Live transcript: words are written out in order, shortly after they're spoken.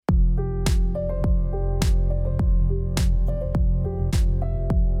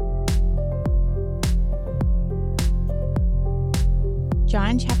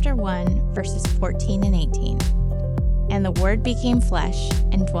John chapter 1, verses 14 and 18. And the Word became flesh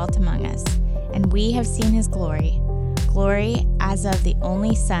and dwelt among us, and we have seen his glory, glory as of the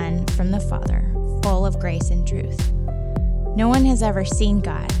only Son from the Father, full of grace and truth. No one has ever seen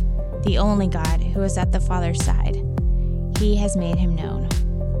God, the only God who is at the Father's side. He has made him known.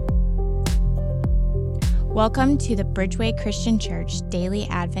 Welcome to the Bridgeway Christian Church Daily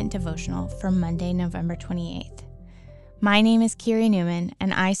Advent Devotional for Monday, November 28th. My name is Kiri Newman,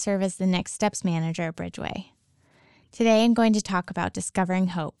 and I serve as the Next Steps Manager at Bridgeway. Today I'm going to talk about discovering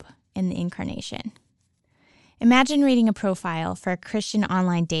hope in the Incarnation. Imagine reading a profile for a Christian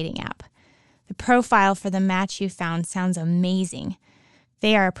online dating app. The profile for the match you found sounds amazing.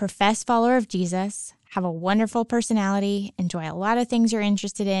 They are a professed follower of Jesus, have a wonderful personality, enjoy a lot of things you're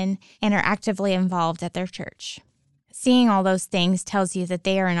interested in, and are actively involved at their church. Seeing all those things tells you that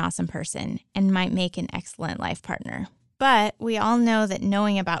they are an awesome person and might make an excellent life partner. But we all know that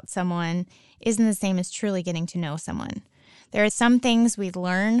knowing about someone isn't the same as truly getting to know someone. There are some things we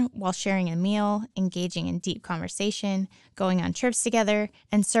learn while sharing a meal, engaging in deep conversation, going on trips together,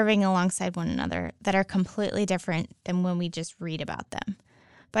 and serving alongside one another that are completely different than when we just read about them.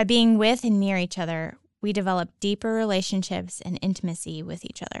 By being with and near each other, we develop deeper relationships and intimacy with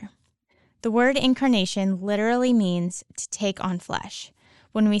each other. The word incarnation literally means to take on flesh.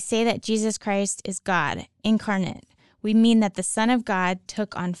 When we say that Jesus Christ is God, incarnate, we mean that the Son of God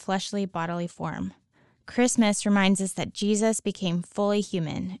took on fleshly bodily form. Christmas reminds us that Jesus became fully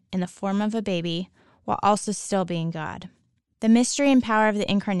human in the form of a baby while also still being God. The mystery and power of the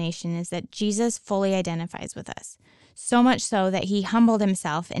Incarnation is that Jesus fully identifies with us, so much so that he humbled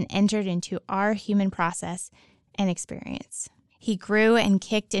himself and entered into our human process and experience. He grew and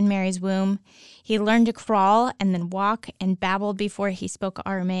kicked in Mary's womb. He learned to crawl and then walk and babbled before he spoke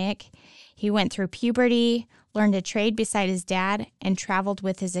Aramaic. He went through puberty, learned a trade beside his dad, and traveled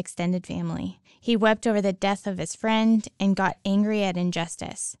with his extended family. He wept over the death of his friend and got angry at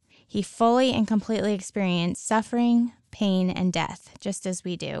injustice. He fully and completely experienced suffering, pain, and death, just as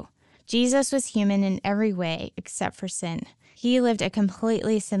we do. Jesus was human in every way except for sin. He lived a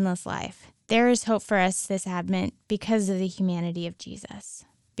completely sinless life. There is hope for us this Advent because of the humanity of Jesus,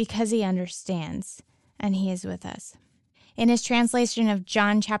 because he understands, and he is with us. In his translation of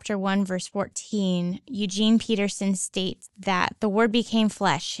John chapter 1, verse 14, Eugene Peterson states that the Word became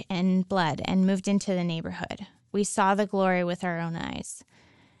flesh and blood and moved into the neighborhood. We saw the glory with our own eyes.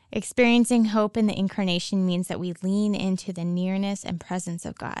 Experiencing hope in the Incarnation means that we lean into the nearness and presence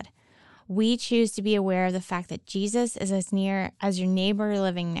of God. We choose to be aware of the fact that Jesus is as near as your neighbor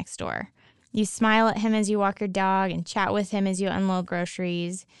living next door. You smile at him as you walk your dog and chat with him as you unload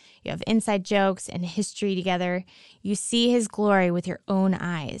groceries. You have inside jokes and history together. You see his glory with your own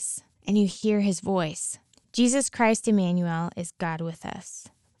eyes, and you hear his voice. Jesus Christ Emmanuel is God with us.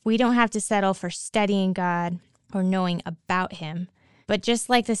 We don't have to settle for studying God or knowing about him. But just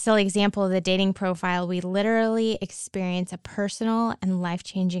like the silly example of the dating profile, we literally experience a personal and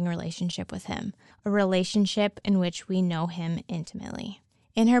life-changing relationship with him, a relationship in which we know him intimately.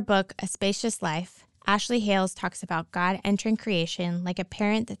 In her book, A Spacious Life, Ashley Hales talks about God entering creation like a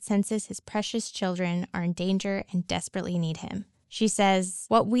parent that senses his precious children are in danger and desperately need him. She says,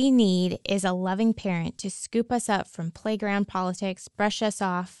 "What we need is a loving parent to scoop us up from playground politics, brush us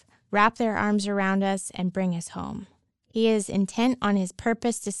off, wrap their arms around us, and bring us home. He is intent on his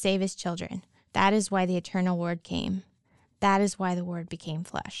purpose to save his children. That is why the eternal Word came. That is why the Word became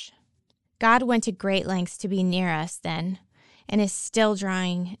flesh." God went to great lengths to be near us then, and is still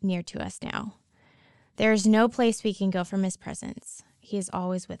drawing near to us now. There is no place we can go from his presence. He is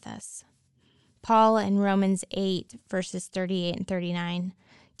always with us. Paul in Romans 8, verses 38 and 39,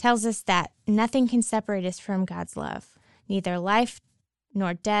 tells us that nothing can separate us from God's love, neither life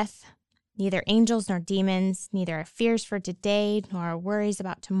nor death, neither angels nor demons, neither our fears for today nor our worries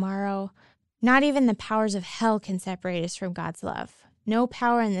about tomorrow. Not even the powers of hell can separate us from God's love. No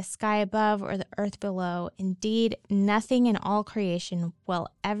power in the sky above or the earth below. Indeed, nothing in all creation will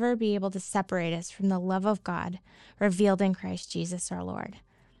ever be able to separate us from the love of God revealed in Christ Jesus our Lord.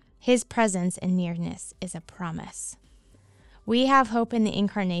 His presence and nearness is a promise. We have hope in the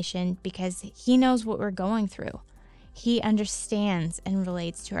Incarnation because he knows what we're going through. He understands and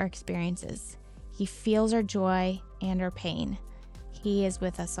relates to our experiences. He feels our joy and our pain. He is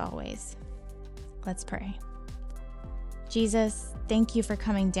with us always. Let's pray. Jesus, thank you for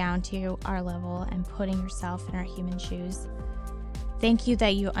coming down to our level and putting yourself in our human shoes. Thank you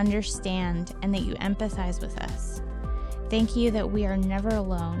that you understand and that you empathize with us. Thank you that we are never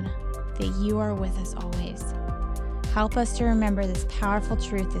alone, that you are with us always. Help us to remember this powerful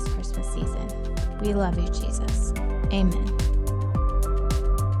truth this Christmas season. We love you, Jesus. Amen.